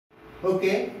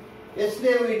Okay.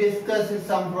 Yesterday we discussed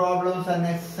some problems on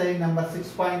exercise number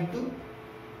 6.2.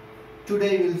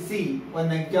 Today we will see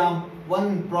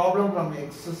one problem from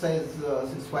exercise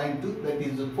 6.2, that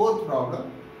is the fourth problem.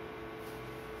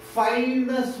 Find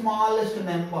the smallest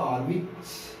number which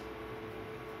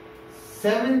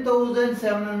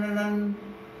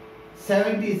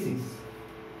 7776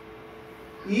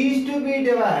 is to be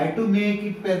divided to make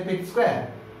it perfect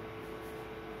square.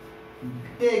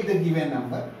 Take the given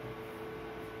number.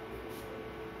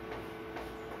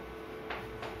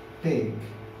 Take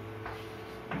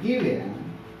given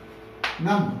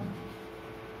number.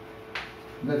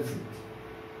 That's it.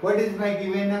 What is my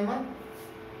given number?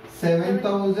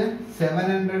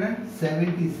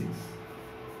 7776.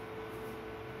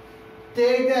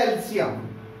 Take the LCM.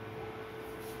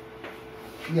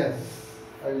 Yes,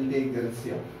 I will take the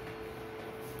LCM.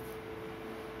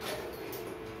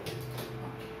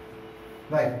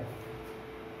 Right.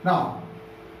 Now,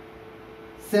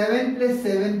 7 plus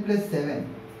 7 plus 7,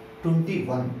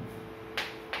 21.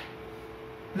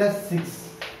 Plus 6,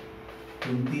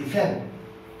 27.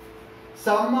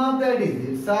 Sum of the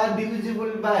digits are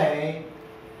divisible by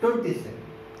 27.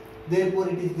 Therefore,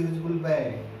 it is divisible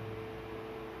by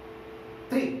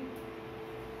 3.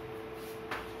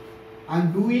 I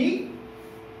am doing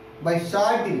by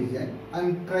short division. I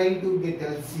am trying to get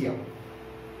LCM.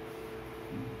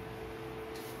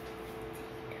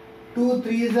 2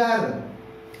 3s are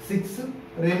 6.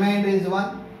 Remainder is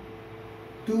 1.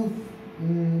 2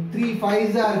 3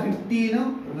 5s are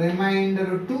 15.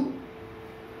 Remainder 2.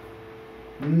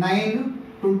 9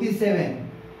 27.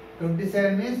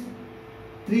 27 means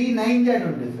 3 9s are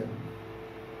 27.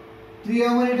 3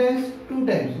 how many times? 2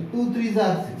 times. 2 3s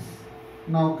are 6.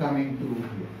 Now coming to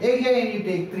here. Again you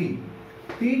take 3.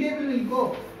 3 table will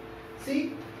go.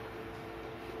 See?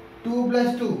 2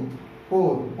 plus 2,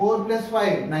 4. 4 plus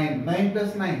 5, 9. 9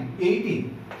 plus 9,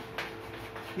 18.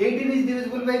 18 is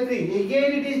divisible by 3.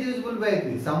 Again it is divisible by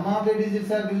 3. Sum of the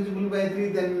digits are divisible by 3,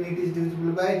 then it is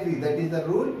divisible by 3. That is the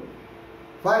rule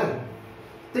for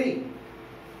 3.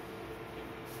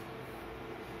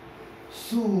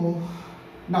 So,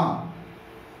 now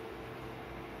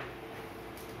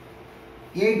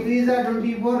 8 3s are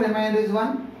 24, remainder is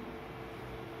 1.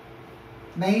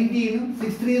 19,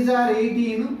 6 3s are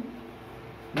 18,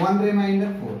 1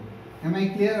 remainder 4. Am I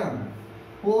clear or not?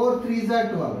 4 3s are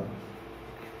 12.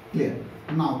 Clear.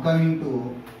 Now coming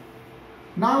to,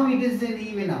 now it is an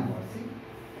even number. See,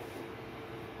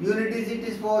 unit digit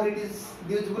is 4, it is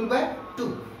divisible by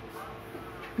 2.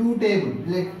 2 table,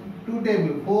 like 2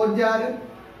 table, 4 jar,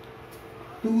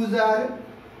 2 jar,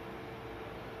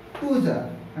 2 jar.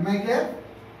 Am I clear?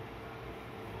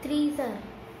 3 sir.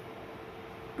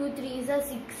 2 3s are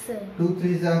 6 sir. 2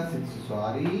 3s are 6.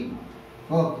 Sorry.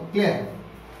 Okay, clear.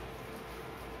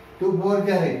 2 4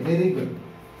 jar 8. Very good.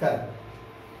 Correct.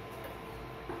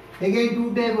 Again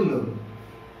 2 table.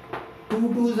 2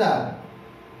 2s are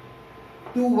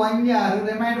 2 1 jar.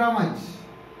 Remainder how much?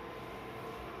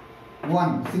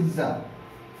 1 6 jar.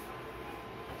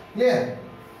 Clear.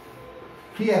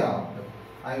 Hereafter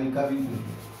I will come into this.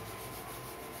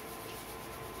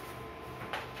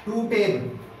 2 table.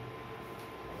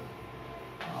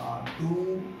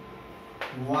 2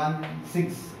 1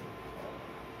 6.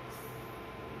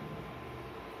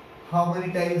 How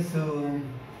many times?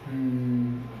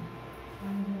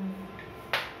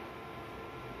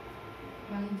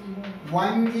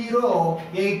 1 0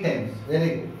 8 times. Very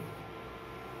good.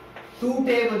 2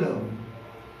 table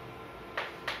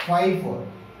 5 4.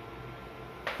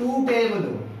 2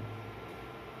 table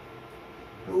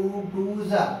 2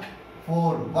 2s are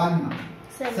 4 1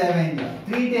 7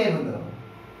 3 table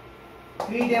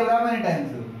 3 table how many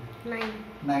times? 9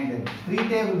 times. 3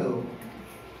 table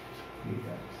 3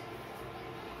 times.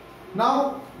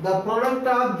 Now the product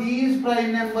of these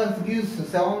prime numbers gives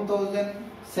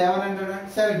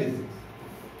 7776.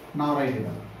 Now write it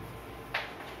down.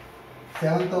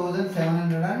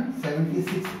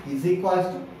 7776 is equals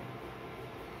to,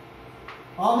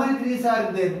 how many 3s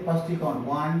are there? First you count.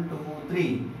 1 2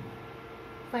 3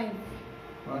 5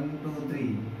 1 2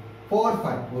 3 4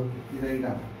 5. Okay, you write it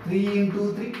down. 3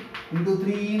 into 3 into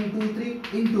 3 into 3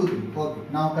 into 3. Okay,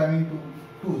 now coming to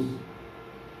 2s.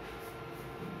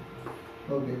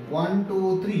 Okay, 1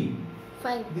 2 3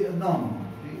 5. No.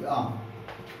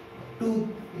 2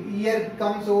 here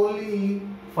comes only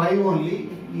 5 only.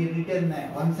 We written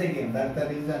once again. That's the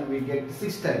reason we get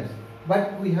 6 times.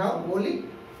 But we have only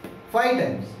 5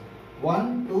 times.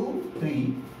 1 2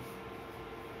 3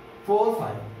 4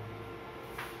 5.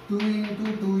 2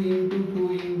 into 2 into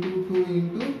 2 into 2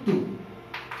 into 2.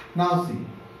 Now see.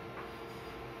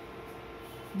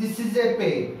 This is a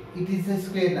pair. It is a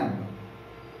square number.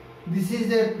 This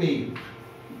is a pair.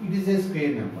 It is a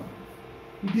square number.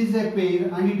 It is a pair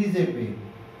and it is a pair.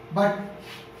 But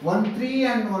 1 3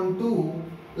 and 1 2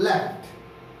 left.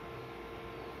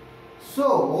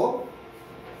 So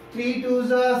 3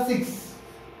 2s are 6.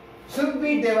 Should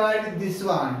we divide this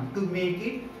one to make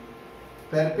it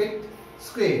perfect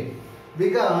square?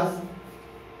 Because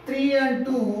 3 and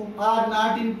 2 are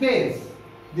not in pairs.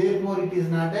 Therefore, it is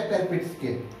not a perfect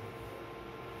square.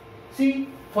 See,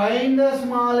 find the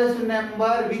smallest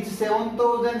number which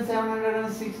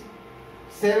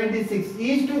 7776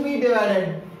 is to be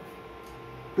divided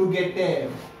to get a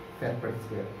perfect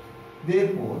square.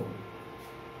 Therefore,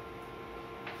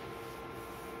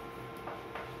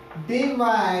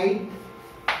 divide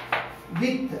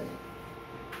with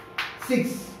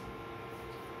 6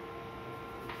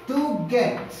 to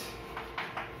get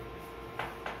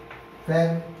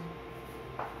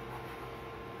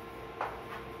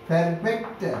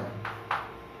perfect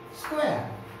square.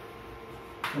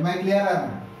 Am I clear or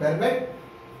not? Perfect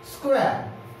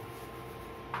square.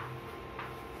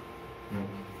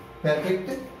 Perfect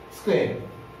square.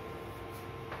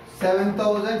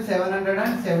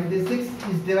 7776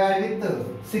 is divided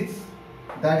with 6.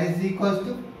 That is equals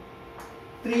to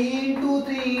 3 into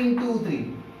 3 into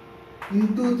 3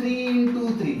 into 3 into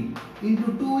 3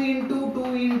 into 2 into 2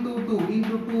 into 2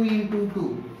 into 2 into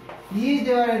 2 is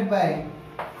divided by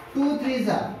 2 3s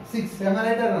are 6. Am I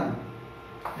right or wrong?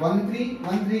 1 3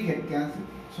 1 3 get cancelled.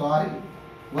 Sorry,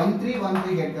 1 3 1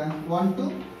 3 get cancelled. 1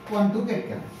 2 1 2 get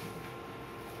cancelled.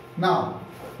 Now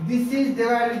this is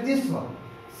divided with this one.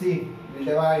 See, we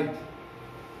divide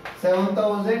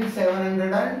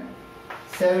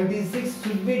 7776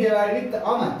 should be divided with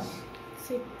how much?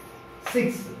 6.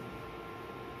 6.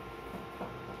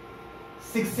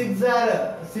 6 6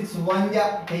 are 6 1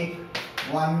 ja take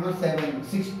 1 no 7.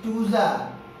 6 2s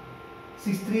are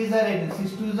 6 3s are 8.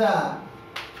 6 2s are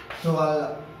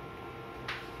 12.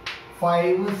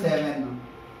 5 7.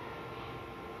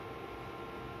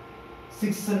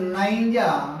 6 9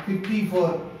 ja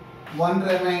 54. 1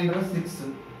 remainder 6.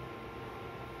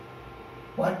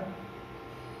 What?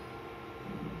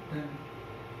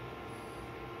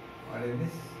 What is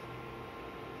this?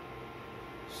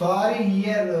 Sorry,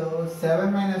 here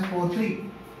 7 minus 4 3.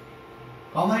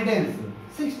 How many times?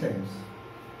 6 times.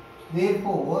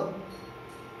 Therefore,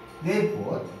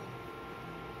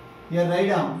 here write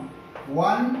down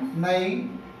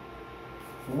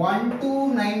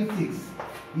 1296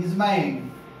 is my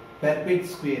perfect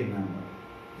square number.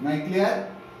 Am I clear?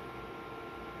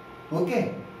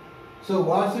 Okay. So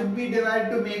what should be divided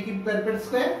to make it perfect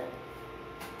square?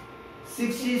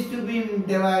 6 is to be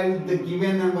divided the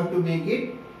given number to make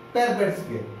it perfect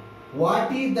square.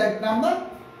 What is that number?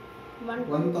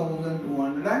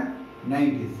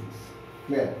 1296.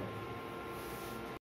 Clear?